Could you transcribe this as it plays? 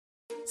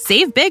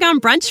Save big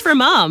on brunch for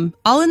mom,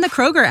 all in the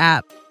Kroger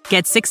app.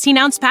 Get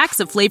 16-ounce packs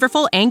of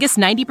flavorful Angus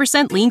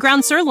 90% lean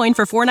ground sirloin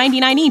for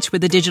 $4.99 each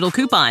with a digital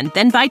coupon.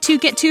 Then buy 2,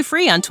 get 2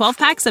 free on 12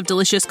 packs of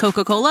delicious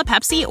Coca-Cola,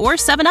 Pepsi, or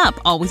 7-Up,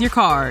 all with your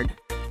card.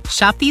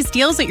 Shop these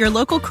deals at your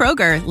local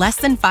Kroger, less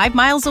than 5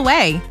 miles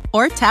away.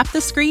 Or tap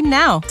the screen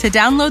now to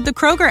download the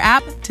Kroger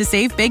app to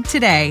save big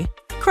today.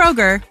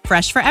 Kroger,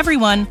 fresh for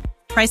everyone.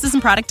 Prices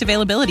and product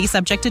availability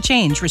subject to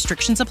change.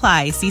 Restrictions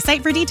apply. See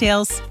site for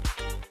details.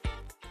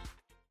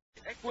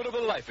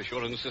 Equitable Life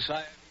Assurance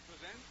Society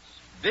presents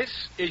This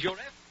Is Your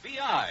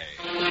FBI.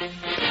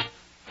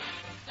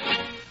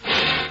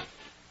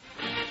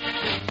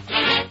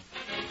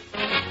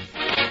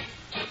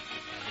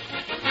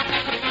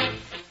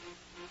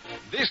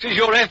 This is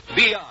Your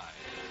FBI,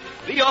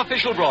 the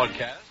official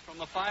broadcast from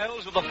the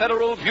files of the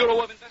Federal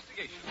Bureau of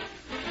Investigation.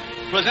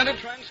 Presented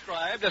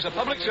transcribed as a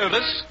public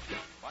service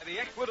by the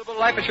Equitable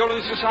Life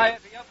Assurance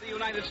Society of the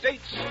United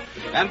States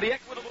and the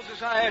Equitable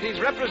Society's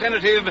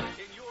representative in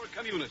your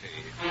community.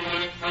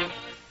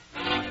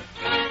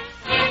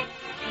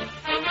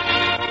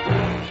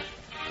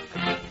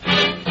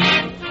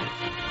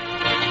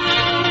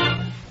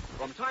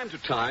 From time to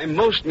time,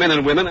 most men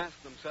and women ask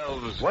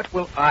themselves, what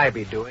will I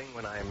be doing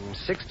when I'm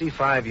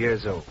 65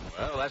 years old?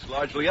 Well, that's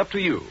largely up to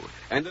you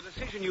and the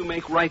decision you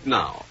make right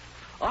now.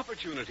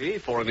 Opportunity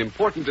for an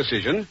important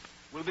decision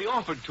will be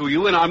offered to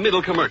you in our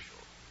middle commercial.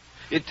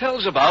 It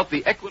tells about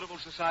the Equitable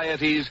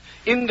Society's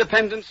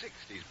Independent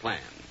 60s plan.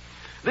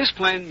 This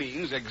plan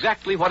means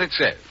exactly what it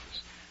says.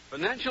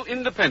 Financial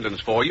independence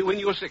for you in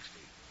your 60s.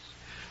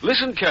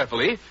 Listen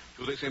carefully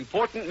to this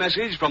important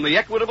message from the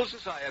Equitable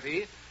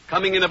Society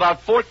coming in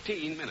about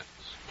 14 minutes.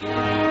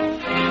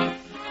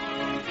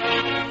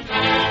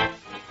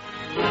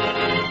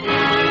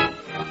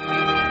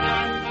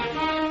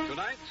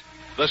 Tonight,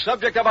 the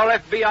subject of our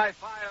FBI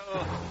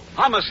file,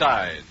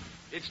 homicide.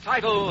 Its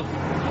title,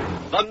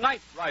 The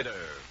Night Rider.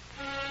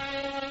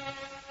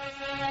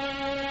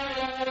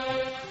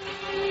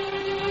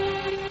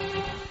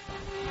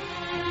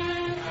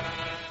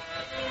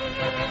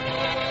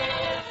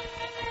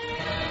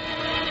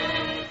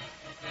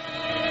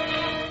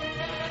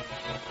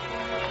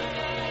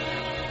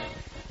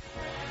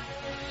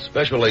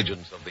 Special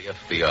agents of the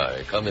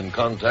FBI come in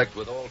contact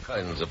with all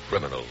kinds of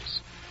criminals,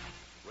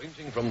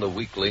 ranging from the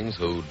weaklings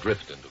who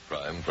drift into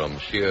crime from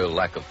sheer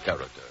lack of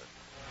character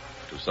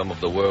to some of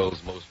the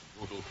world's most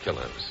brutal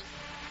killers.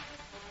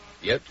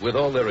 Yet, with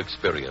all their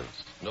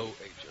experience, no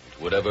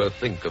agent would ever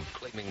think of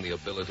claiming the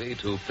ability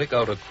to pick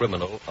out a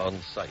criminal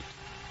on sight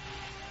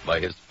by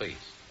his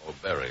face or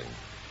bearing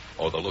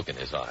or the look in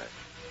his eye.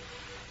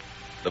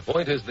 The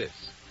point is this.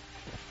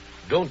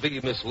 Don't be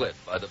misled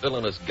by the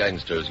villainous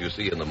gangsters you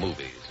see in the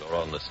movies or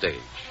on the stage.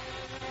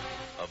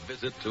 A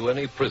visit to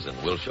any prison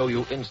will show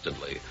you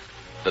instantly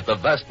that the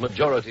vast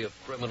majority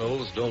of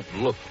criminals don't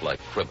look like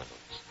criminals.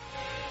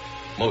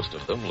 Most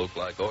of them look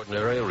like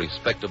ordinary,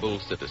 respectable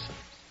citizens.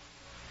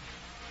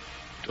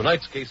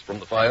 Tonight's case from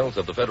the files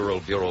of the Federal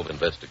Bureau of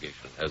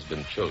Investigation has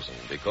been chosen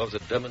because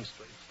it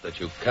demonstrates that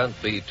you can't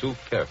be too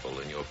careful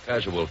in your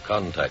casual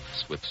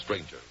contacts with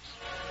strangers.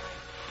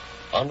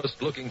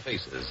 Honest-looking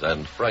faces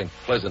and frank,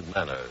 pleasant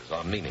manners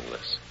are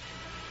meaningless.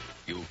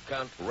 You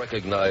can't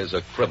recognize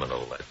a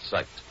criminal at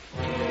sight.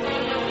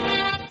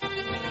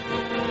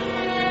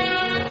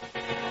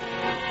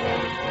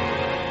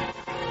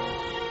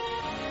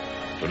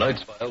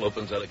 Tonight's file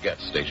opens at a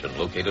gas station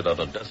located on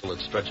a desolate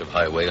stretch of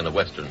highway in a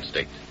western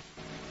state.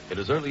 It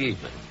is early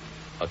evening.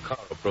 A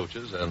car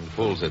approaches and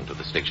pulls into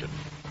the station.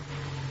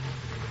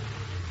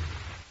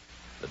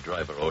 The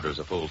driver orders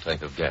a full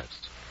tank of gas.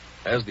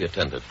 As the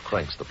attendant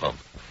cranks the pump,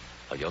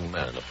 a young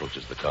man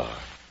approaches the car.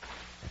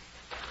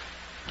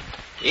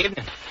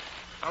 Evening.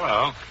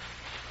 Hello.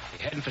 You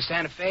heading for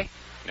Santa Fe?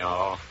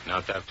 No,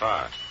 not that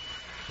far.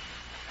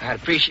 I'd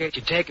appreciate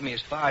you taking me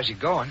as far as you're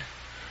going.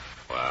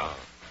 Well,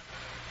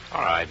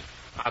 all right.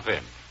 Hop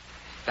in.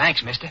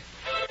 Thanks, mister.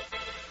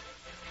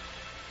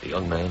 The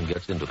young man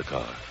gets into the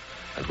car,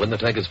 and when the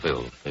tank is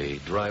filled, they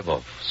drive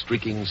off,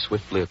 streaking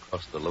swiftly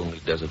across the lonely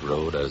desert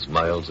road as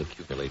miles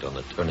accumulate on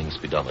the turning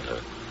speedometer.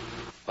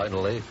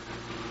 Finally,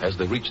 as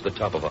they reach the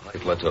top of a high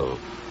plateau,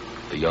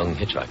 the young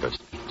hitchhiker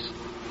speaks.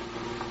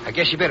 I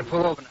guess you better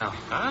pull over now.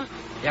 Huh?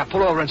 Yeah,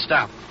 pull over and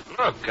stop.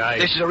 Look,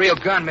 This is a real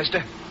gun,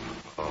 mister.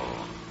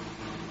 Oh.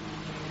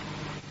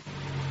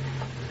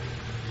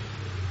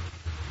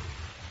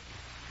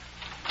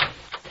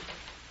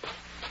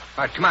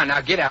 All right, come on now,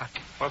 get out.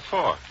 What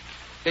for?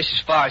 This is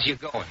as far as you're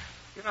going.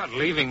 You're not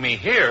leaving me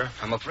here.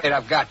 I'm afraid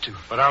I've got to.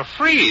 But I'll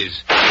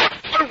freeze.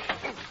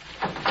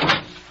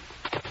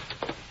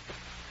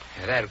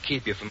 Yeah, that'll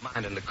keep you from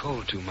minding the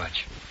cold too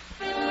much.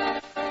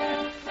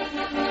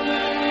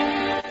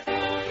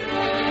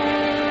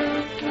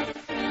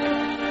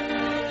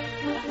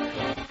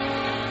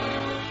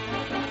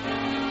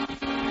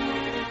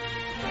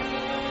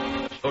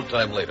 Short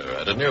time later,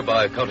 at a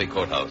nearby county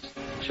courthouse,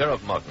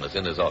 Sheriff Martin is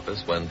in his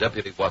office when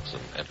Deputy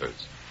Watson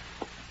enters.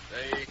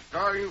 They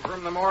call you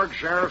from the morgue,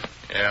 Sheriff?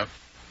 Yeah.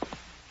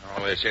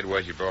 All they said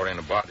was you brought in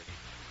a body.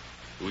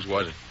 Whose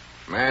was it?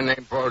 A man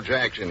named Paul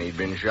Jackson. He'd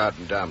been shot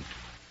and dumped.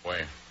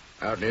 Where?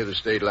 Out near the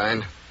state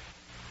line.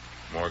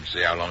 Morgue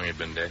see how long he'd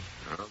been dead?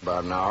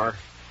 About an hour.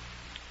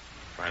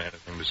 Find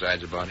anything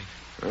besides a body?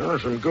 Well,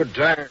 some good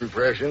tire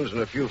impressions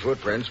and a few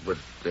footprints, but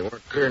they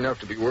weren't clear enough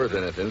to be worth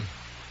anything.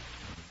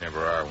 Never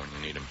are when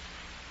you need them.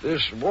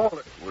 This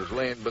wallet was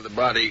laying by the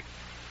body.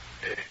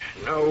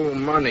 No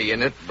money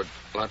in it, but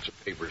lots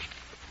of papers.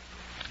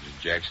 Is it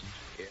Jackson's?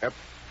 Yep.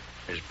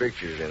 There's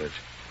pictures in it.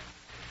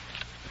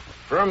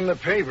 From the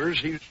papers,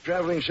 he was a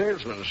traveling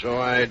salesman,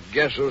 so I'd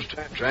guess those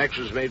tire tracks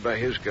was made by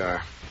his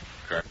car.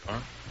 Car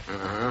car?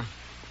 Uh-huh.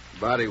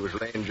 Body was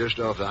laying just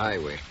off the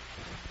highway.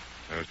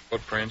 Those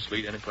footprints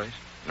lead any place?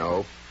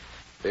 No.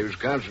 They was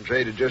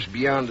concentrated just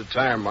beyond the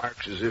tire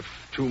marks as if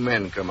two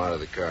men come out of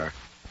the car.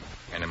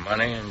 Any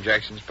money in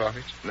Jackson's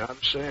pockets? Not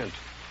a cent.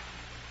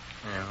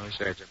 Yeah, well, this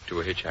adds up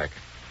to a hitchhiker.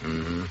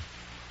 Mm-hmm.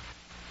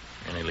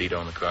 Any lead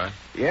on the car?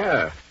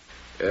 Yeah.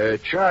 A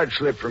charge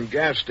slip from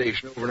gas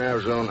station over in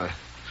Arizona.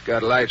 It's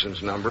got a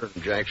license number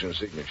and Jackson's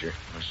signature.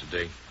 What's the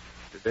date?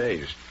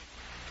 Today's.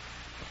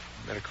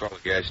 Better call the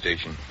gas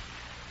station.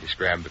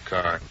 Describe the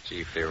car and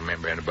see if they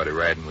remember anybody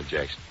riding with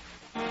Jackson.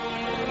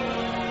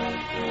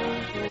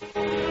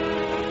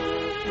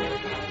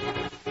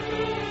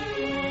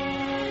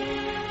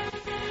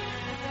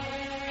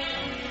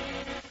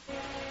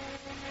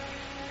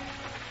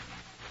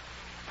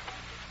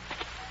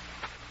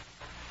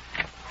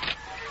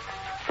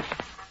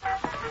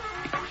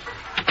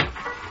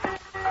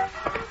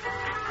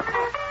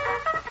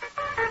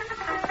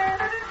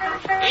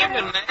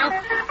 Evening, ma'am.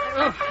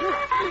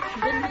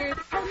 Didn't hear you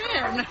come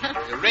in.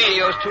 The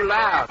radio's too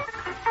loud.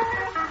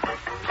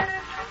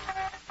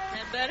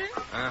 That better?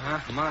 Uh-huh,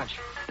 much.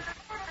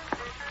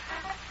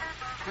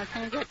 What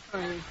can I get for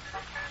you?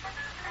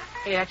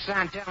 Hey, that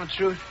sign telling the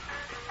truth.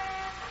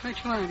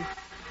 Which one?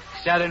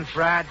 Southern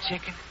fried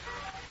chicken.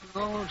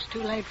 Oh, it's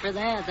too late for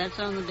that. That's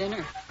on the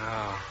dinner.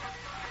 Oh.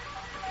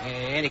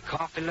 Any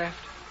coffee left?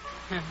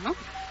 No.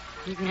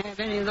 You can have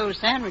any of those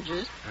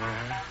sandwiches.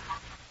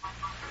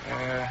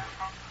 Uh-huh.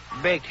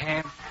 Baked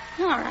ham.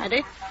 All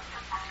righty.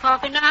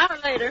 Coffee now or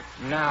later?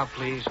 Now,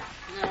 please.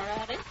 All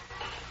righty.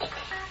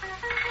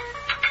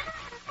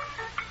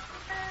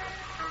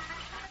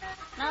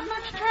 Not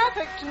much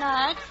traffic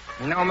tonight.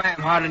 No, ma'am,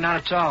 hardly not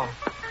at all.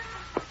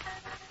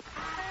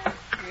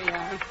 Here you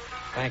are.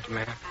 Thank you,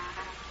 ma'am.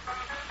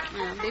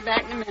 I'll be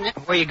back in a minute.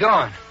 Where you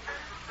going?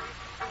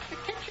 The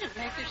kitchen.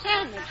 Make your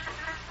sandwich.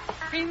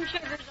 Cream and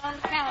sugar's on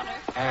the counter.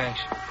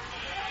 Thanks.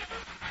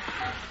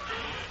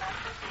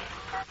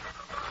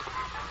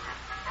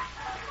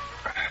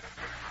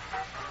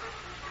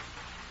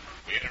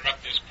 We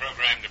interrupt this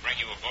program to bring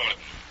you a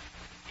bulletin.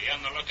 Be on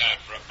the lookout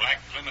for a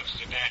black Plymouth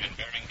sedan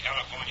bearing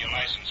California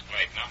license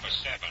plate number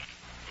 7,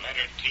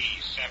 letter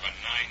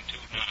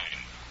T7929.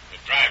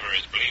 The driver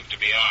is believed to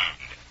be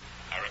armed.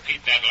 I repeat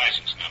that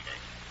license number.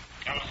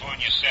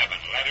 California 7,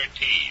 letter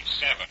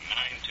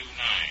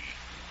T7929.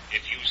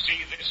 If you see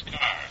this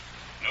car,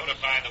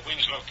 notify the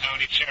Winslow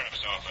County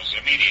Sheriff's Office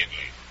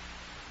immediately.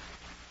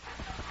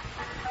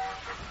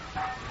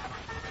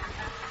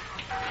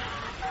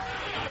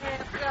 I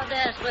forgot to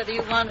ask whether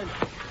you wanted...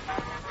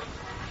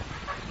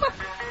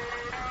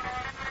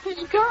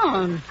 He's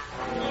gone.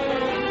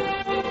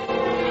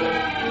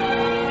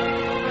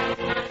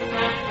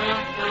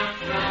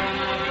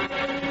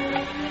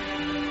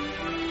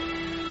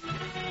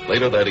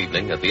 Later that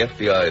evening, at the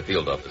FBI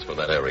field office for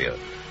that area,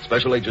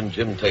 Special Agent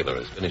Jim Taylor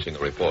is finishing a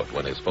report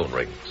when his phone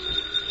rings.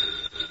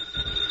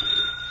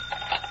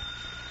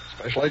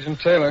 Special Agent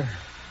Taylor.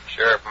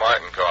 Sheriff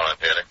Martin calling,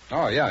 Taylor.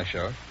 Oh, yeah,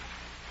 sure.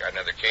 Got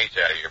another case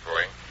out of here for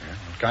you. Yeah,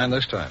 what kind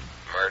this time?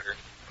 Murder.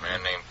 A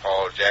man named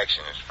Paul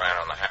Jackson is found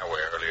on the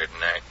highway earlier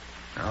tonight.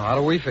 Now, how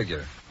do we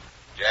figure?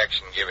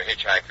 Jackson gave a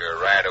hitchhiker a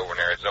ride over in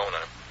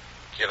Arizona.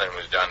 Killing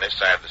was done this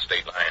side of the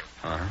state line.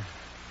 Uh-huh.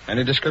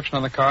 Any description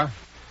on the car?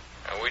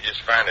 We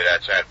just found it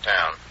outside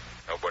town.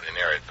 Nobody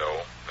near it,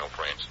 though. No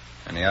prints.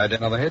 Any idea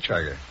of the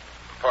hitchhiker?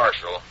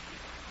 Partial.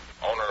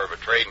 Owner of a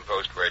trading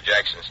post where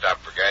Jackson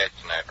stopped for gas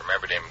tonight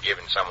remembered him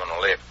giving someone a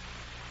lift.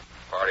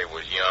 Party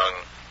was young,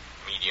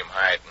 medium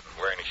height, and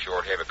wearing a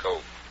short, heavy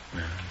coat.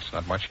 Yeah, it's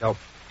not much help.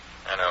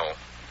 I know.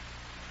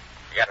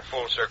 We got a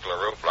full circle of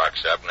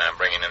roadblocks up, and I'm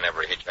bringing in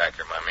every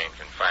hitchhiker my men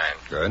can find.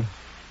 Good.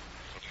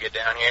 Can you get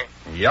down here?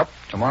 Yep,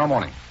 tomorrow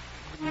morning.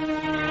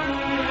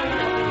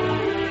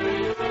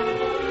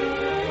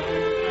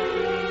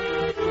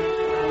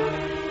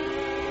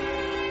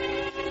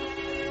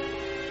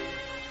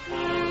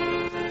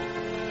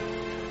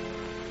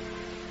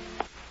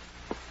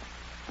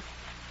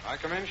 I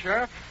come in,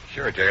 Sheriff?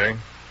 Sure, Taylor.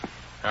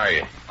 How are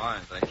you?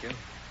 Fine, thank you.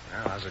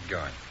 Well, how's it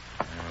going?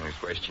 We've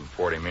questioned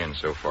 40 men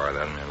so far.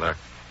 That ain't luck.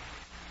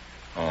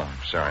 Oh,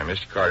 I'm sorry.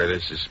 Mr. Carter,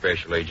 this is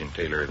Special Agent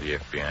Taylor of the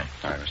FBI.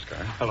 Hi, Mr.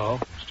 Carter. Hello.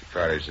 Mr.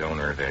 Carter's the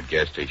owner of that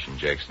gas station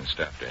Jackson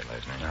stopped at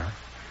last night. Yeah.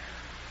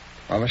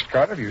 Well, Mr.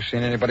 Carter, have you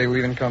seen anybody who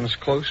even comes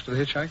close to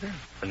the hitchhiker?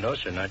 No,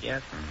 sir, not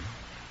yet.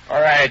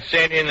 All right,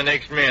 send in the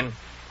next men.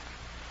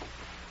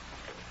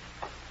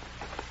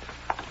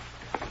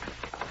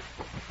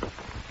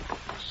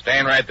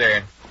 Stand right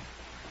there.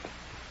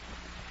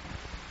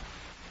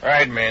 All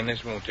right, man,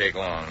 this won't take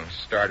long.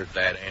 Start at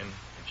that end.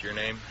 What's your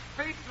name?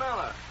 Pete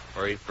Miller,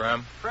 Where are you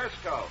from?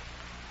 Frisco.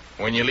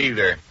 When you leave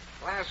there?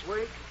 Last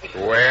week,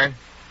 Where?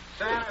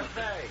 Santa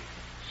Fe.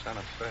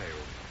 Santa Fe.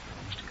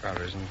 Well, Mr.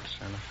 Carter, isn't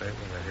Santa Fe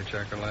where the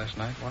hitchhiker last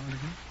night wanted to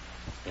go?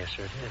 Yes,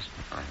 sir, it is.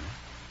 Uh-huh.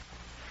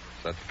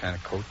 Is that the kind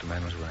of coat the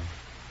man was wearing?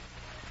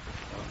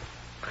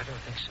 I don't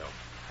think so.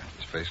 Does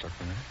his face look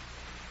familiar?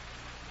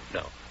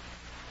 No.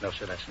 No,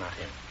 sir, that's not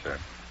him. Sure.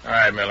 All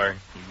right, Miller,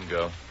 you can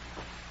go.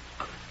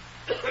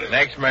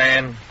 Next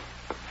man.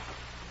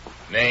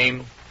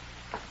 Name?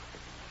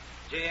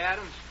 J.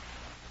 Adams,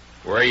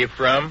 Where are you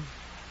from?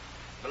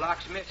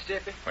 Biloxi,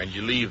 Mississippi. When did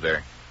you leave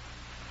there?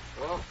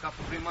 Oh, a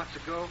 3 months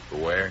ago.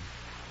 Where?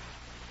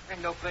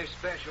 Ain't no place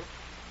special.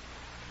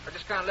 I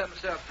just kind of let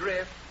myself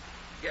drift,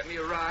 get me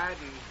a ride,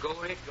 and go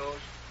where it goes.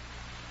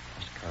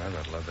 Mr. Carter,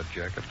 that leather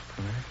jacket look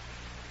familiar?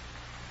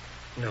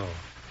 No.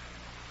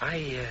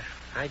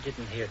 I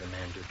didn't hear the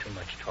man do too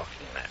much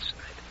talking last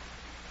night.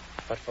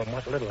 But from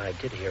what little I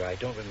did hear, I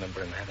don't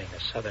remember him having a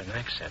southern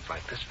accent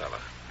like this fella.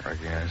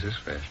 Recognize his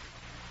face?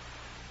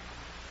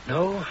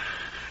 No,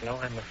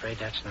 I'm afraid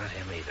that's not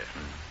him either.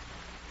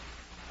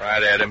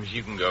 Right, Adams,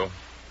 you can go.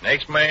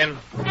 Next man.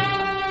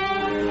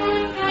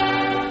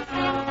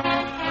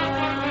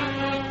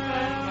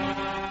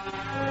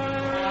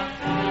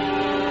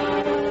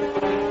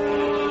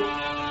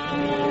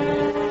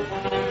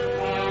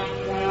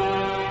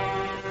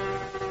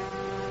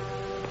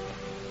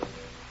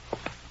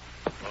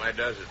 Well, that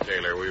does it,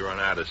 Taylor. We run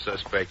out of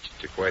suspects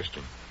to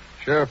question.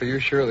 Sheriff, are you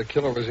sure the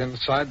killer was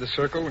inside the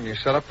circle when you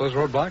set up those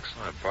roadblocks?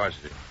 I'm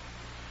positive.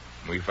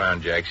 We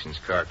found Jackson's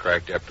car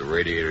cracked up. The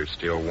radiator's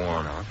still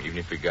warm. Even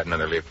if he got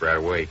another lift right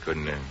away, he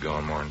couldn't have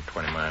gone more than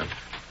 20 miles.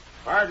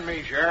 Pardon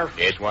me, Sheriff.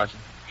 Yes, Watson?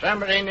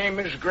 Somebody named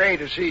Miss Gray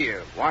to see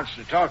you. Wants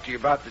to talk to you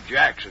about the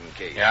Jackson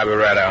case. Yeah, I'll be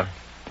right out.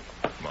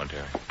 Come on,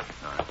 Taylor.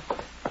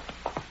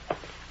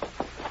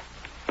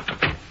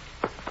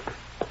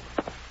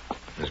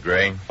 Miss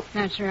Gray?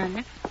 That's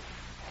right.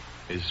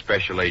 This is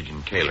Special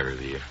Agent Taylor of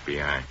the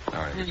FBI. All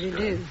right, As Mr. you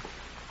Carter. do.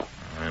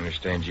 I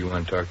understand you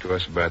want to talk to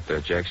us about the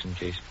Jackson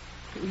case?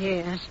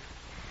 Yes.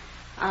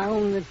 I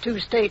own the Two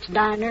States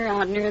Diner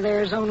out near the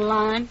Arizona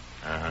line.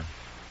 Uh-huh.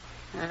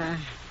 I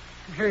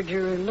heard you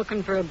were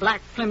looking for a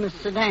black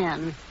Plymouth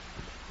sedan.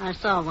 I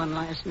saw one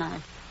last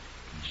night.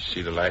 Did you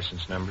see the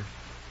license number?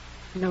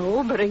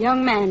 No, but a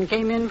young man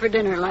came in for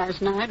dinner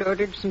last night,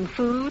 ordered some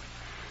food,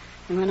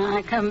 and when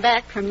I come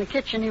back from the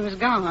kitchen, he was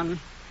gone.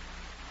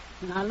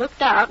 And I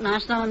looked out, and I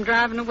saw him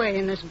driving away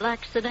in this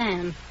black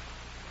sedan.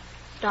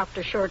 Stopped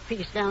a short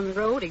piece down the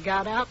road. He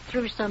got out,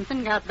 threw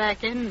something, got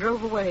back in, and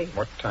drove away.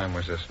 What time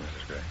was this,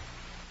 Mrs. Gray?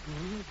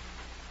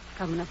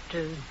 Coming up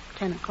to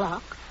 10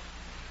 o'clock.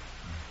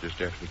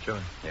 Just after the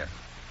killing? Yeah.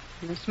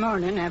 This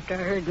morning, after I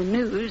heard the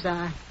news,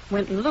 I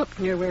went and looked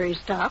near where he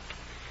stopped.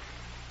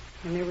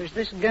 And there was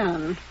this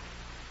gun.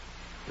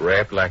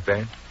 Wrapped like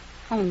that?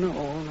 Oh, no.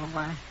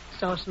 I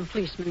saw some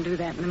policemen do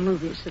that in the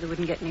movies so they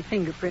wouldn't get any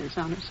fingerprints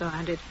on it, so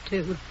I did it,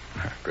 too.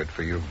 Good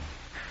for you.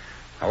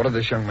 Now, what did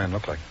this young man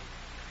look like?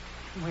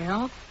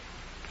 Well,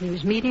 he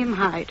was medium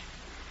height.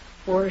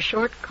 Wore a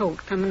short coat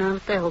coming out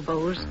at the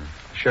elbows.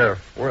 Sheriff,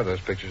 where are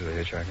those pictures of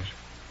the hitchhikers?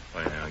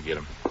 Well, I'll get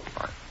them.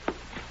 Fine.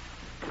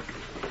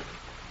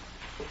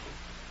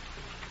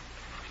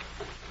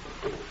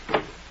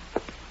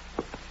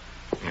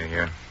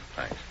 Here.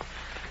 Thanks.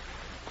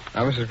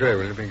 Now, Mrs. Gray,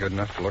 will you be good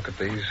enough to look at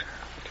these?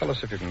 Tell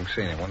us if you can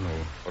see anyone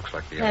who looks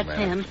like the young That's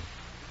man. him.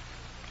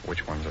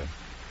 Which one's it?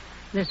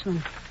 This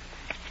one.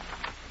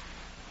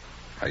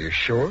 Are you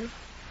sure?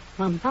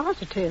 I'm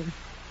positive.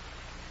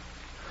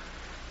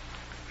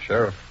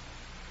 Sheriff,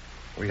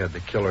 we had the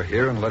killer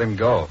here and let him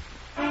go.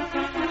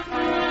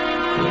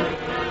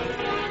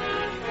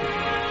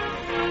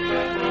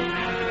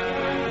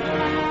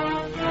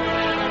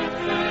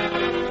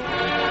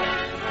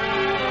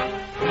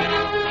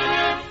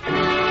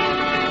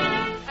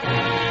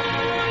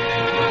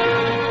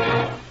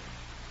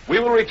 We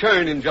will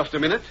return in just a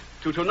minute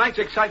to tonight's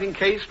exciting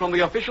case from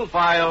the official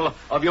file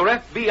of your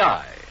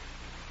FBI.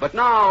 But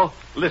now,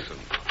 listen.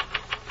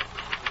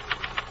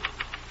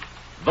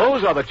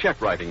 Those are the check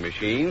writing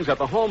machines at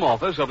the home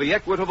office of the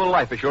Equitable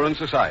Life Assurance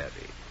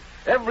Society.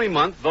 Every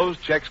month, those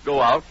checks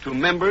go out to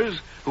members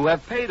who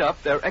have paid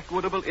up their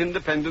Equitable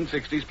Independent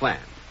 60s plan.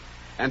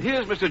 And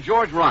here's Mr.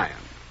 George Ryan.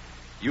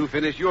 You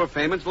finished your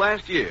payments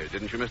last year,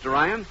 didn't you, Mr.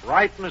 Ryan?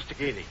 Right, Mr.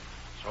 Keating.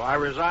 So I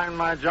resigned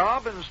my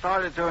job and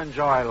started to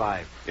enjoy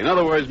life. In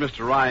other words,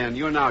 Mr. Ryan,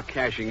 you're now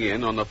cashing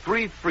in on the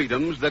 3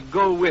 freedoms that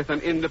go with an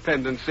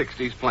independent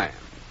 60s plan.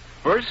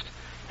 First,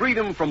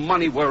 freedom from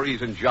money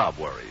worries and job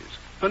worries.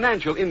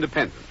 Financial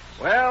independence.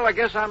 Well, I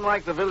guess I'm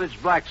like the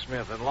village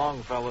blacksmith in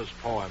Longfellow's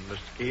poem,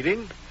 Mr.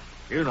 Keating.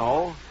 You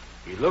know,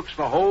 he looks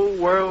the whole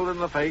world in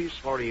the face,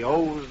 for he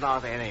owes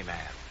not any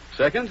man.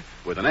 Second,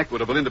 with an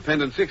Equitable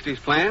Independent 60s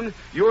plan,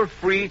 you're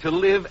free to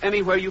live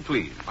anywhere you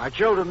please. My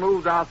children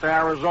moved out to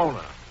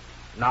Arizona.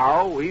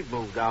 Now we've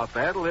moved out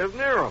there to live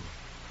near them.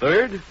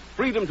 Third,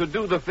 freedom to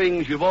do the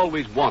things you've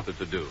always wanted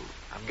to do.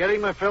 I'm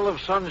getting my fill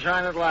of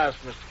sunshine at last,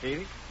 Mr.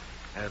 Keating.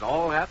 And it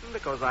all happened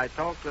because I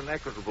talked to an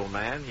Equitable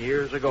man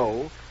years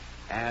ago,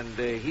 and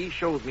he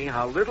showed me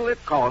how little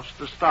it costs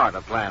to start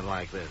a plan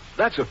like this.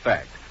 That's a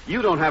fact.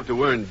 You don't have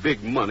to earn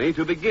big money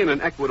to begin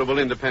an Equitable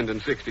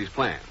Independent 60s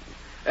plan.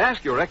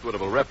 Ask your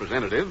Equitable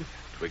representative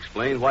to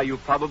explain why you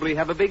probably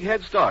have a big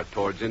head start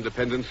towards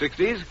Independent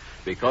 60s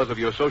because of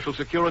your Social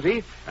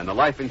Security and the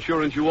life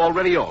insurance you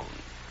already own.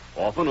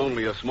 Often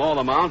only a small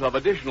amount of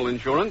additional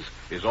insurance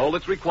is all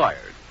that's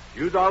required.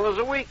 $2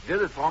 a week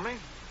did it for me.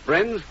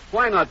 Friends,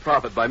 why not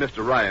profit by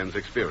Mr. Ryan's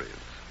experience?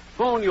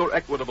 Phone your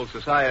Equitable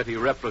Society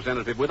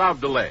representative without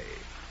delay,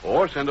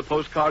 or send a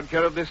postcard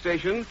care of this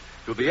station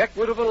to the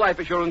Equitable Life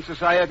Assurance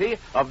Society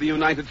of the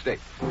United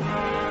States.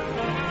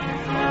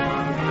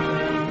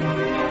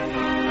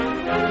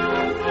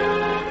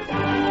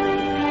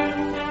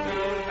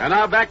 And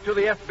now back to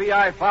the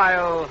FBI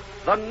file,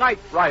 The Night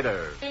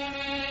Rider.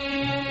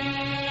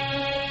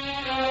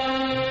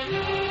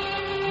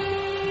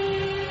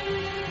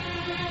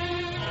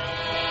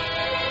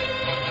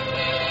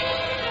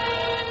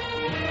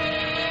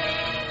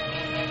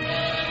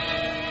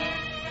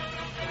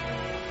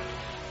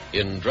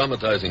 In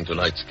dramatizing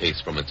tonight's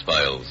case from its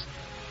files,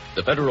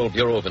 the Federal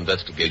Bureau of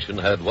Investigation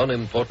had one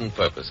important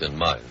purpose in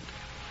mind.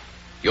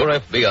 Your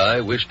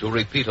FBI wished to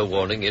repeat a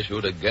warning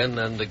issued again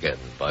and again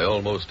by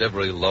almost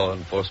every law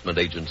enforcement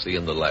agency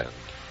in the land.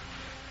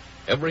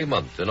 Every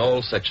month in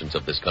all sections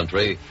of this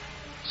country,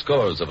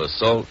 scores of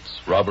assaults,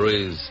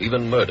 robberies,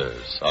 even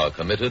murders are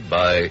committed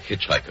by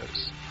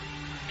hitchhikers.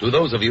 To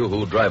those of you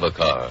who drive a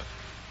car,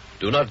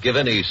 do not give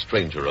any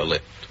stranger a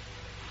lift.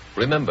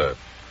 Remember,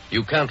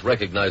 you can't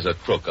recognize a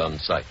crook on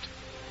sight.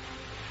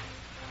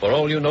 For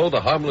all you know, the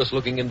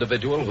harmless-looking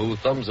individual who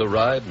thumbs a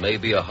ride may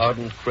be a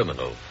hardened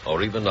criminal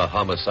or even a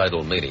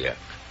homicidal maniac.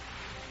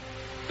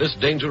 This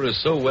danger is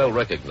so well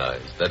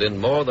recognized that in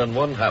more than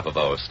one half of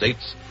our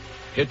states,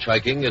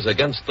 hitchhiking is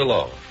against the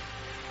law.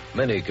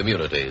 Many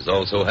communities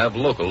also have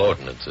local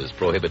ordinances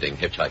prohibiting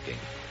hitchhiking.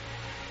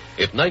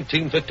 If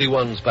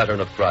 1951's pattern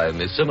of crime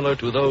is similar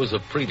to those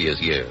of previous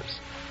years,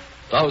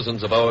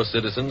 thousands of our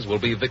citizens will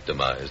be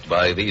victimized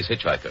by these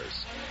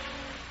hitchhikers.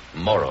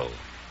 Moral: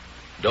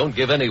 don't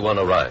give anyone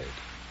a ride.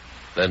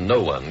 Then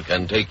no one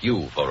can take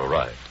you for a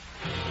ride.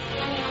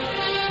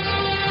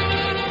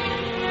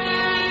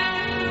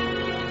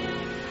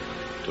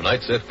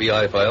 Tonight's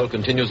FBI file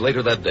continues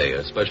later that day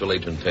as Special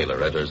Agent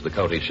Taylor enters the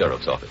county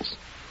sheriff's office.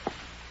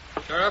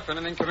 Sheriff,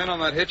 anything come in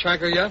on that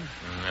hitchhiker yet?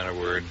 Not a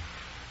word.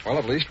 Well,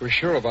 at least we're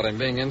sure about him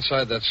being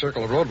inside that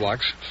circle of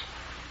roadblocks.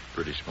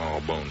 Pretty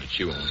small bone to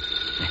chew on.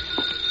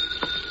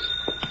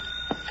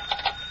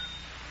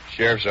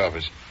 Sheriff's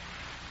office.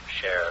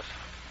 Sheriff,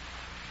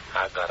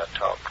 I gotta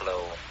talk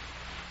low.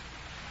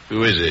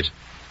 Who is this?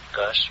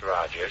 Gus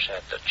Rogers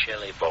at the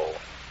Chili Bowl.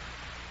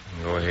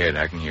 Go ahead,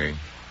 I can hear you.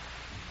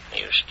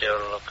 You still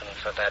looking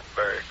for that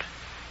bird?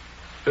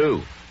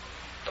 Who?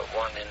 The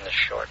one in the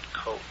short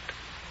coat.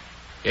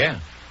 Yeah.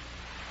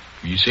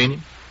 Have you seen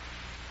him?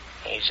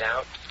 He's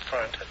out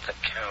front at the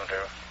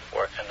counter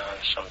working on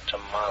some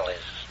tamales.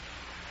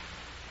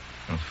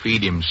 Well,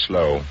 feed him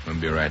slow. We'll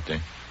be right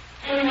there.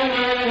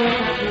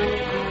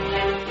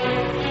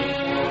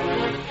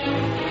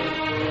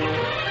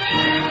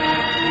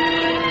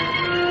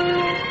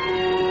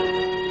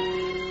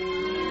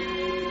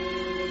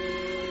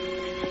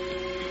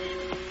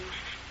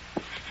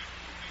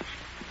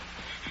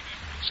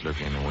 Let's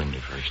look in the window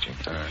first here.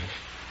 All right.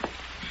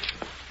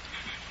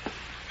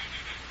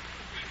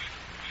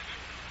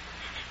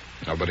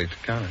 Nobody at the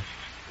counter.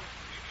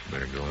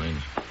 Better go in.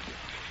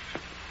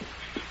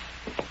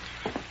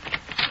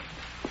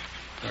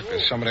 Look,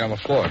 there's somebody on the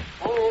floor.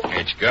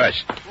 It's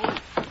Gus.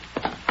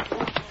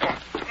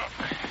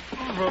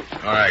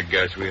 All right,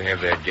 Gus, we'll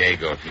have that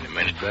gag off you in a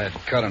minute. Bad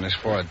cut on his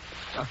forehead.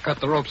 I'll cut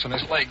the ropes on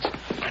his legs.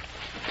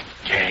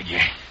 Gag you.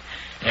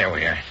 There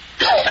we are.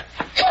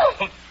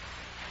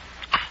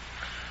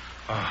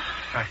 Oh,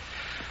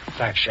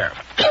 thanks, Sheriff.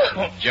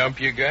 Jump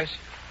you, Gus?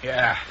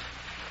 Yeah.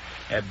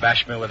 They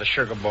bashed me with a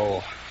sugar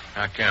bowl.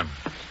 How come?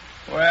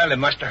 Well, they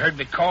must have heard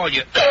me call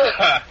you.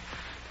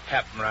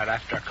 Happened right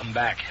after I come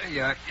back. Hey,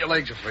 your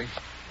legs are free.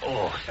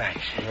 Oh,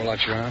 thanks. Roll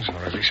out your arms. I'll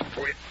release them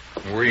for you.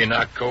 Were you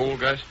not cold,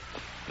 Gus?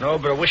 No,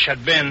 but I wish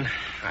I'd been.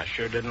 I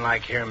sure didn't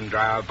like hearing him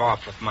drive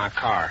off with my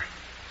car.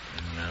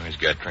 Now he's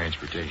got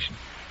transportation.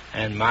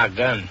 And my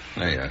gun.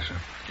 There you are, sir.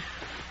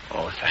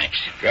 Oh,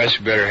 thanks. Gus,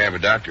 you better have a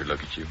doctor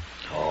look at you.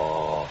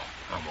 Oh,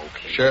 I'm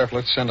okay. Sheriff,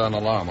 let's send an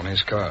alarm on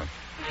his car.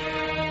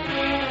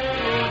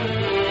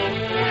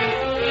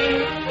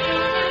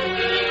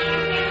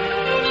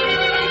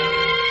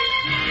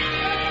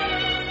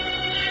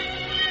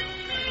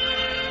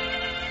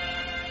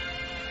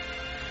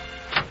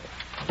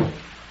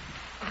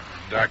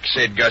 Doc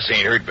said Gus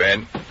ain't hurt bad.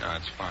 No,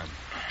 it's fine.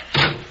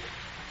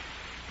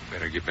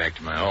 Better get back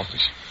to my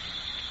office.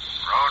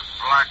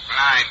 Roadblock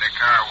 9 to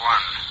car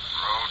 1.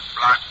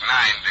 Roadblock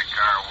 9 to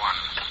car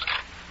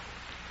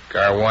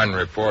 1. Car 1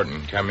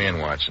 reporting. Come in,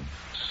 Watson.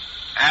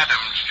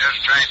 Adams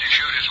just tried to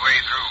shoot his way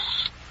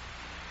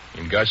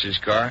through. In Gus's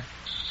car?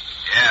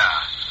 Yeah.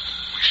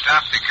 We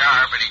stopped the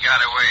car, but he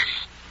got away.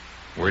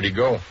 Where'd he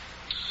go?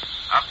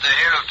 Up the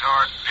hill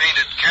toward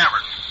Painted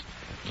Cavern.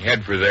 You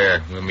head for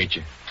there. We'll meet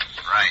you.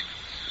 Right.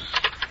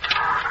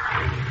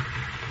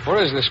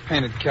 Where is this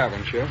Painted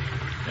Cavern, Sheriff?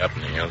 Up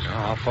in the hills. Oh,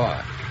 how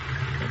far?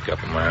 A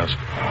couple miles.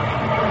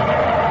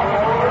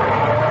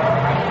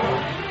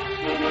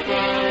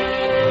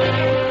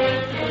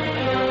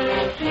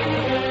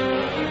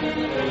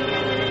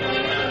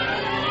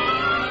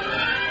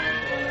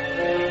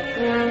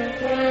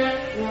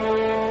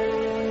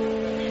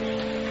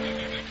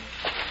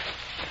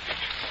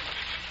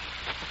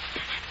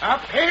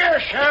 Up here,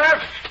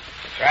 Sheriff.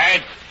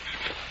 Right.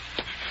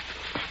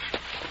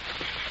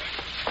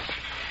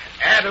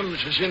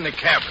 Adams is in the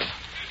cabin.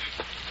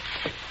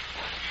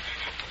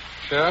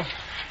 Sheriff, is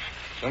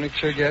there any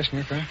tear gas in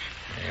your car?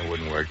 It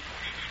wouldn't work.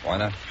 Why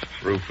not?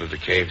 Roof of the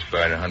cave's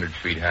about 100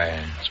 feet high,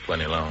 and it's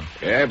plenty long.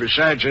 Yeah,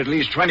 besides at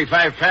least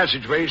 25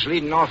 passageways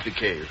leading off the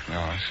cave. Oh,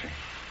 I see.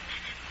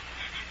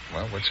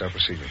 Well, what's our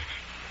procedure?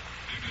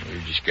 You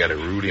just got to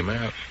root him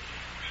out.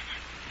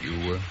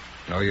 You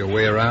know your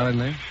way around in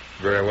there?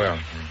 Very well.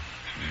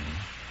 Mm-hmm.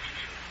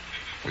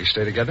 We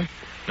stay together?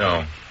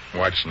 No.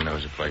 Watson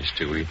knows the place,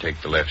 too. We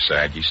take the left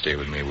side. You stay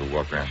with me. We'll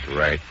walk around to the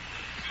right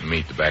and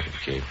meet the back of the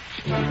cave.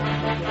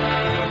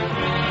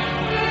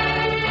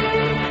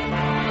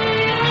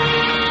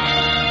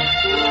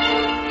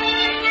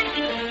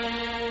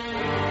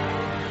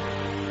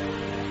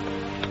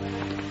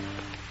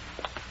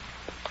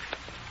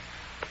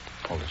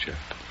 Hold it, Sheriff.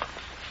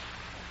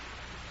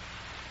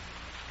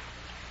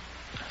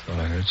 I thought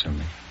I heard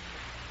something.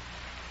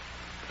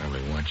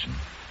 Probably watching.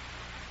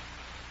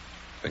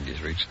 Think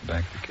he's reached the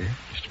back of the cave?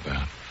 Just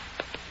about.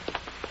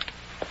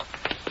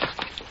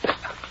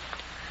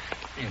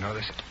 You know,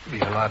 this would be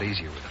a lot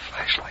easier with a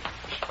flashlight.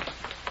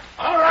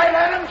 All right,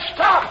 Adam,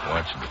 stop.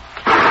 Watching.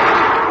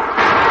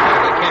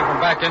 They came from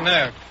back in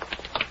there.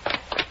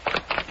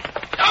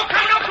 Don't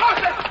come no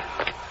closer.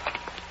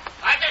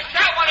 I just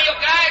shot one of you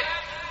guys.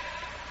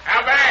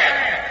 How bad?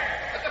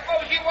 I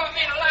suppose you want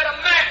me to light a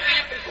match so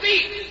you can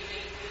see.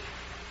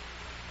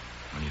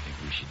 What do you think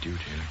we should do,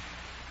 Taylor?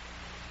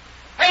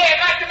 Hey, I'd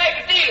like to make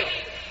a deal.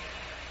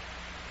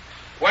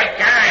 What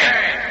kind?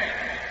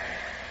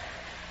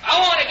 I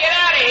want to get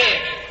out of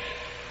here,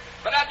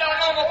 but I don't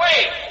know my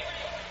way.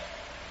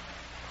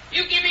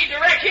 You give me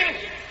directions,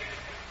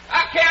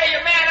 I'll carry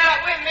your man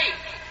out with me,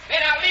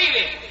 then I'll leave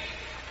him.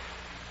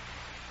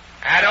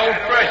 I don't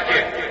trust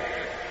you.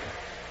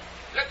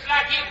 Looks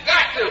like you've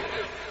got to.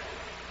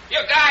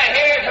 Your guy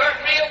here's hurt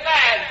real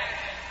bad.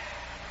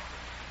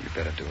 You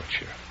better do it,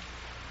 Sheriff.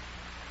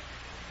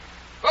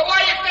 But what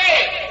do you say?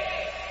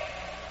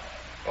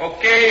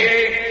 Okay.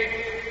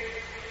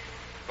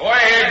 Go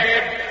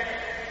ahead.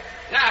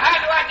 Now, how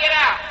do I get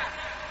out?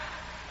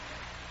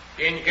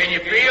 Can you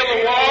feel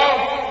the wall?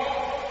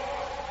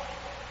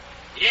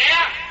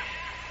 Yeah?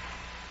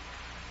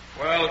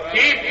 Well,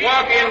 keep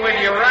walking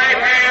with your right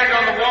hand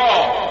on the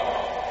wall.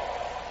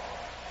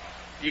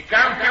 You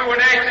come to an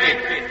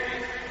exit.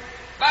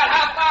 About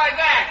how far is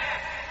that?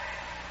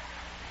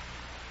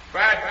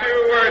 About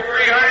 200 or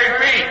 300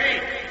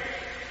 feet.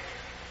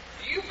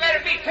 You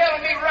better be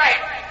telling me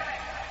right.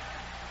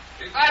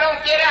 If I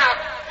don't get out,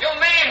 your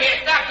man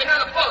here stops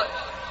another bullet.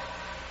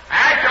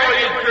 I told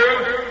you the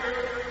truth.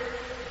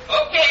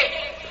 Okay.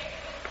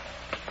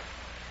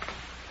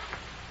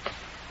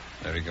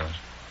 There he goes.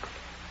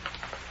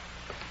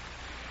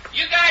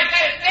 You guys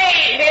better stay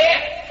here.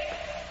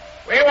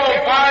 We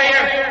won't follow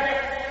you.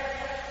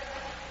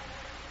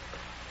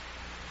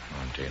 Come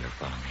on, Taylor,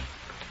 follow me.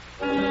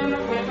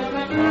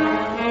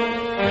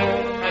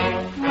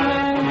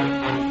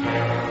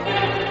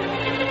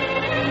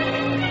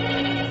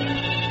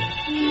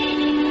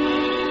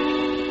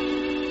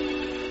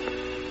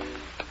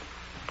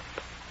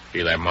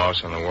 Feel that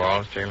moss on the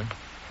walls, Taylor?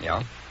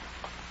 Yeah?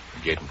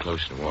 We're getting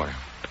close to the water.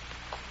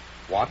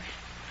 What?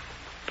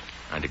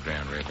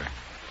 Underground river.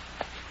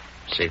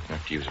 Safe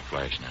enough to use a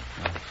flash now.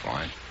 Oh,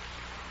 fine.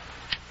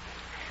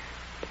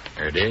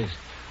 There it is.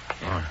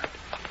 All right.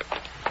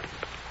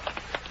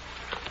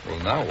 Well,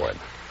 now what?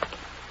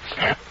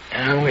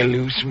 Now we'll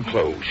lose some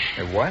clothes.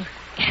 What?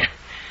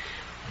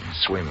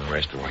 Swim the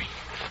rest of the way.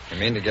 You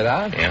mean to get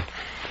out? Yeah.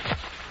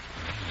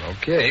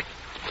 Okay.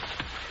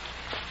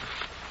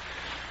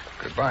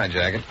 Goodbye,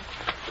 Jacket.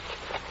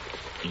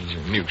 These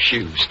are new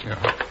shoes.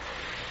 Yeah.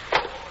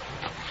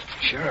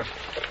 Sheriff,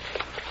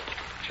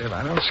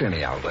 I don't see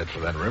any outlet for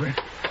that river.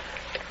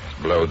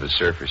 It's below the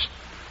surface.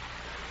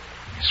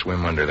 You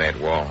swim under that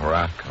wall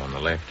rock on the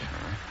left.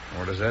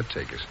 Where does that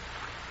take us?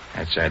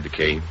 Outside the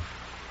cave.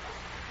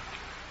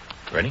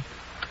 Ready?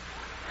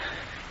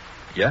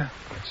 Yeah,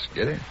 let's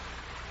get in.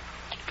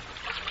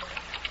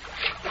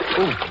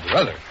 Oh,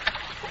 brother.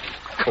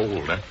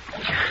 Cold, huh?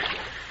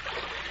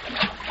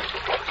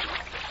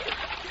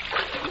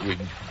 We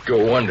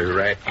go under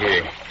right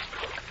here.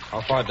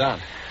 How far down?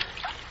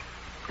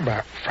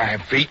 About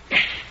 5 feet.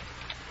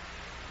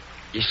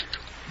 Just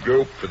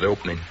grope for the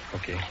opening.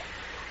 Okay.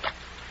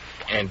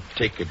 And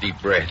take a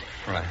deep breath.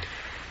 Right.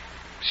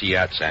 See you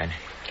outside.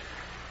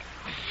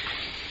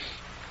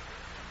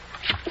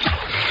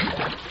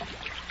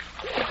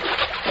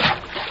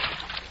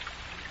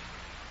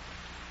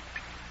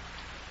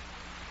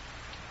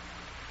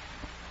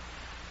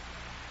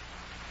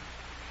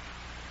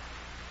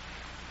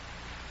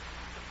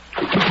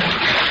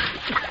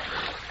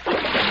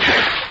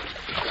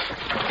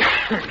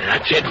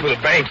 Let's head for the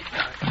bank.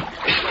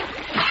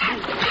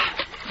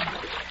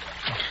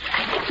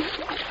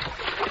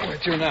 Where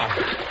to now?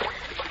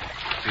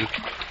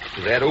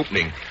 To that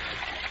opening.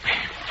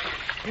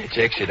 It's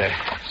exit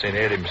St.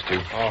 Adams, too.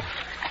 Oh.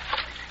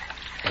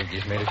 Think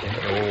he's made it in?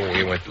 Oh,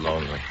 he went the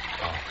long way.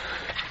 Oh.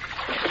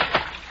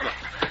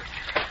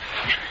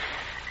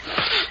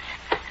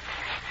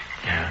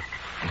 Yeah,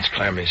 let's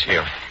climb this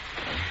hill.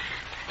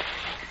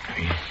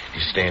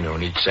 You stand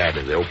on each side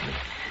of the opening.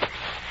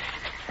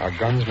 Our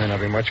guns may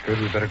not be much good.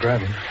 We better grab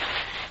him.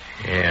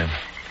 Yeah.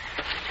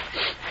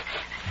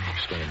 You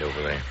stand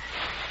over there.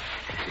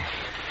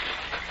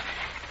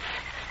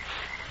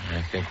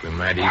 I think we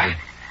might even...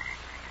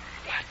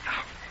 What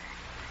now?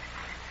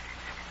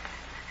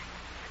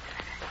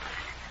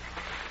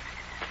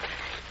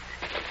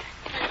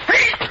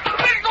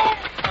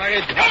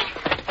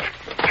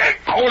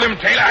 Hold him,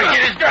 Taylor. I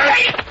get his gun.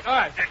 All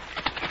right.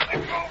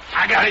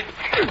 I got it.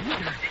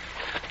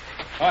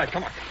 All right,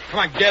 come on. Come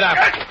on, get up.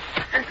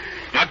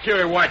 I'll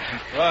carry what?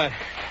 Right.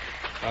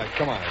 All right,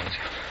 come on, Evans.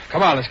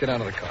 Come on, let's get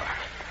out of the car.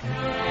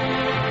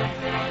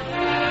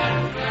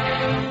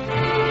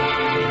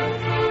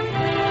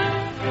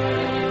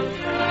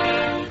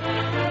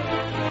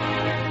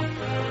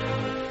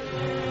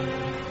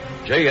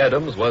 Jay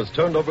Adams was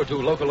turned over to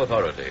local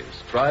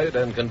authorities, tried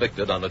and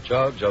convicted on a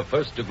charge of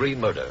first-degree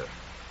murder.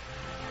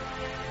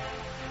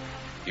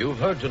 You've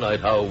heard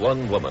tonight how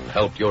one woman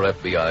helped your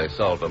FBI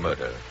solve a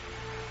murder.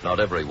 Not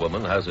every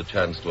woman has a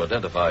chance to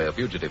identify a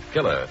fugitive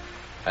killer,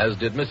 as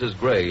did Mrs.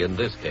 Gray in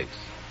this case.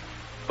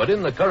 But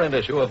in the current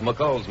issue of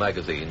McCall's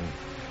magazine,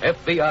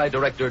 FBI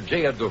Director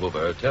J. Edgar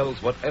Hoover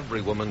tells what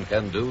every woman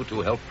can do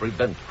to help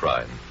prevent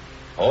crime,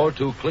 or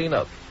to clean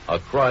up a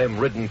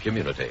crime-ridden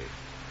community.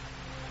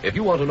 If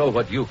you want to know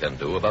what you can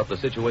do about the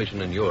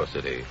situation in your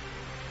city,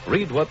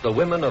 read what the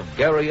women of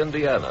Gary,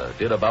 Indiana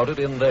did about it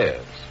in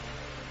theirs.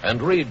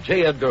 And read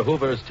J. Edgar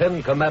Hoover's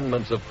 10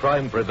 Commandments of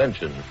Crime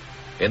Prevention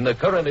in the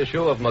current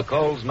issue of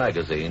McCall's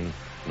magazine,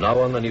 now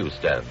on the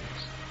newsstands.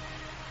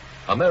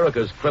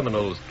 America's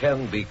criminals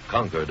can be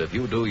conquered if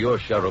you do your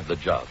share of the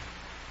job.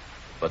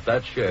 But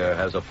that share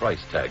has a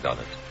price tag on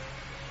it.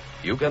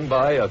 You can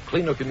buy a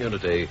cleaner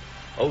community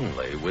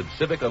only with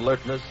civic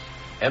alertness,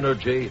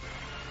 energy,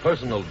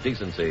 personal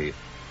decency,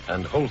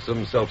 and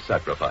wholesome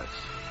self-sacrifice.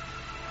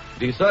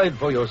 Decide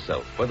for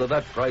yourself whether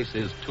that price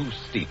is too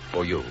steep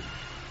for you.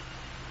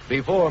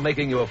 Before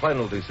making your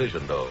final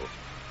decision, though,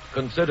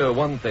 consider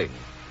one thing.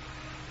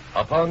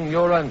 Upon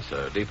your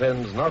answer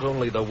depends not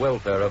only the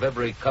welfare of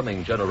every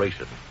coming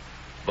generation,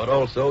 but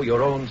also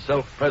your own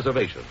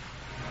self-preservation.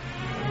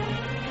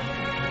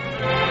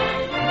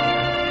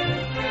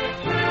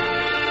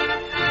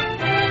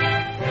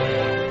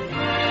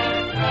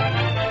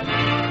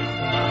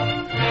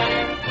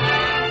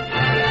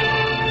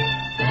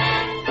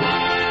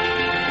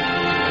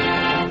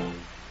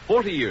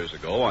 "40 years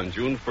ago, on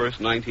June 1st,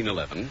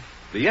 1911,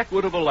 the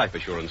Equitable Life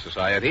Assurance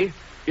Society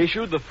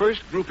issued the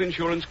first group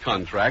insurance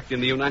contract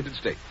in the United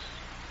States.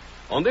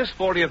 On this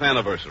 40th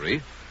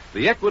anniversary,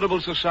 the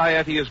Equitable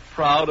Society is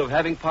proud of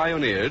having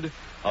pioneered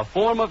a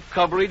form of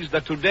coverage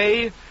that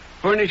today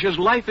furnishes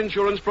life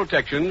insurance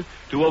protection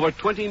to over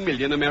 20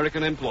 million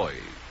American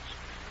employees,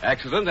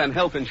 accident and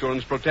health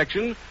insurance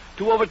protection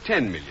to over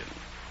 10 million,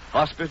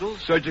 hospital,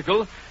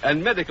 surgical,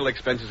 and medical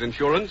expenses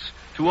insurance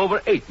to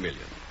over 8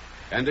 million,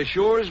 and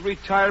assures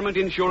retirement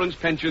insurance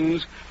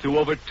pensions to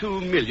over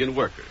 2 million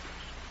workers.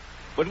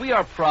 But we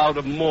are proud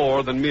of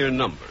more than mere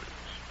numbers.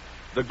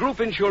 The group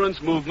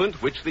insurance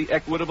movement, which the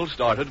Equitable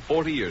started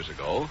 40 years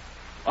ago,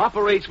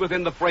 operates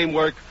within the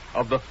framework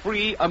of the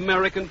free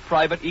American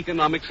private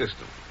economic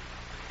system.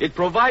 It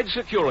provides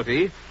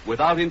security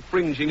without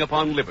infringing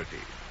upon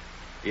liberty.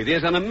 It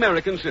is an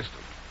American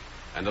system,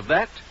 and of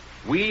that,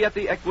 we at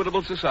the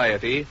Equitable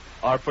Society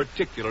are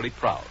particularly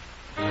proud.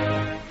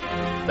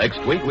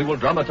 Next week, we will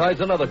dramatize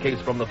another case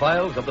from the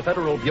files of the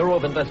Federal Bureau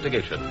of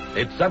Investigation.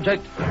 Its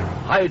subject,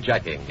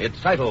 hijacking. Its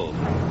title,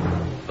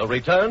 The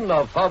Return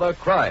of Father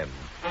Crime.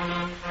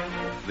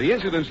 The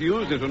incidents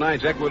used in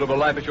tonight's Equitable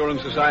Life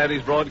Assurance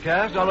Society's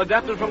broadcast are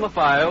adapted from the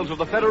files of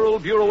the Federal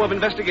Bureau of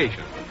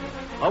Investigation.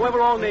 However,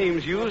 all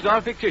names used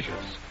are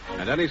fictitious,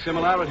 and any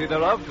similarity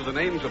thereof to the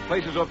names of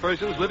places or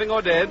persons, living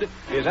or dead,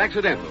 is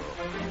accidental.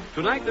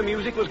 Tonight, the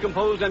music was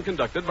composed and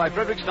conducted by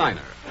Frederick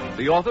Steiner.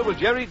 The author was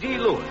Jerry D.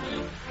 Lewis.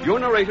 Your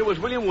narrator was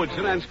William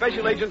Woodson, and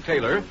Special Agent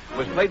Taylor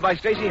was played by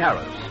Stacey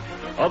Harris.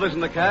 Others in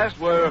the cast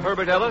were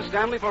Herbert Ellis,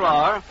 Stanley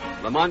Farrar,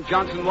 Lamont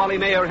Johnson, Wally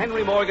Mayer,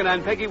 Henry Morgan,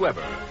 and Peggy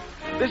Weber.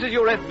 This Is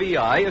Your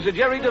FBI is a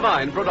Jerry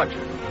Devine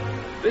production.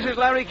 This is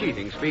Larry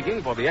Keating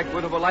speaking for the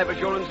Equitable Life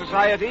Assurance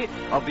Society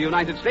of the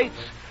United States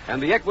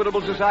and the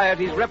Equitable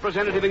Society's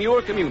representative in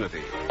your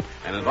community,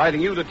 and inviting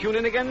you to tune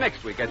in again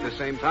next week at the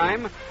same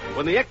time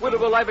when the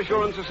Equitable Life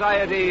Assurance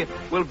Society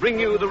will bring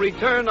you the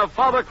return of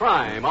Father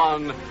Crime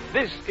on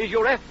This Is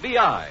Your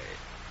FBI.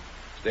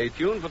 Stay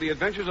tuned for the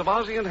adventures of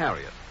Ozzie and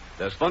Harriet.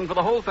 There's fun for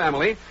the whole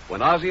family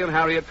when Ozzie and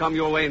Harriet come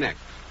your way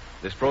next.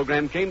 This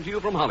program came to you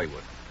from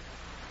Hollywood.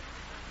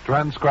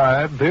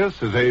 Transcribed,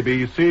 this is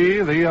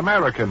ABC, the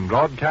American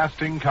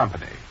Broadcasting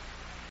Company.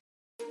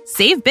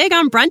 Save big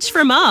on brunch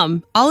for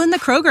mom, all in the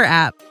Kroger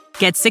app.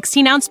 Get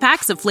 16-ounce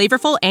packs of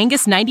flavorful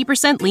Angus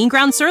 90% lean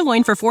ground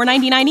sirloin for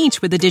 $4.99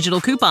 each with a digital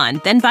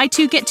coupon. Then buy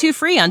 2, get 2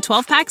 free on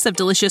 12 packs of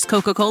delicious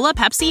Coca-Cola,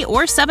 Pepsi,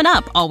 or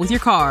 7-Up, all with your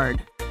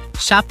card.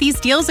 Shop these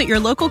deals at your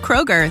local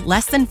Kroger,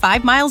 less than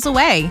 5 miles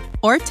away.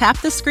 Or tap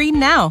the screen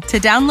now to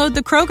download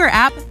the Kroger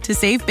app to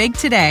save big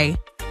today.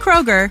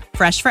 Kroger,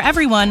 fresh for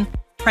everyone.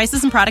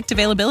 Prices and product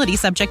availability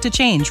subject to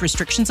change.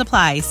 Restrictions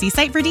apply. See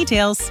site for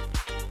details.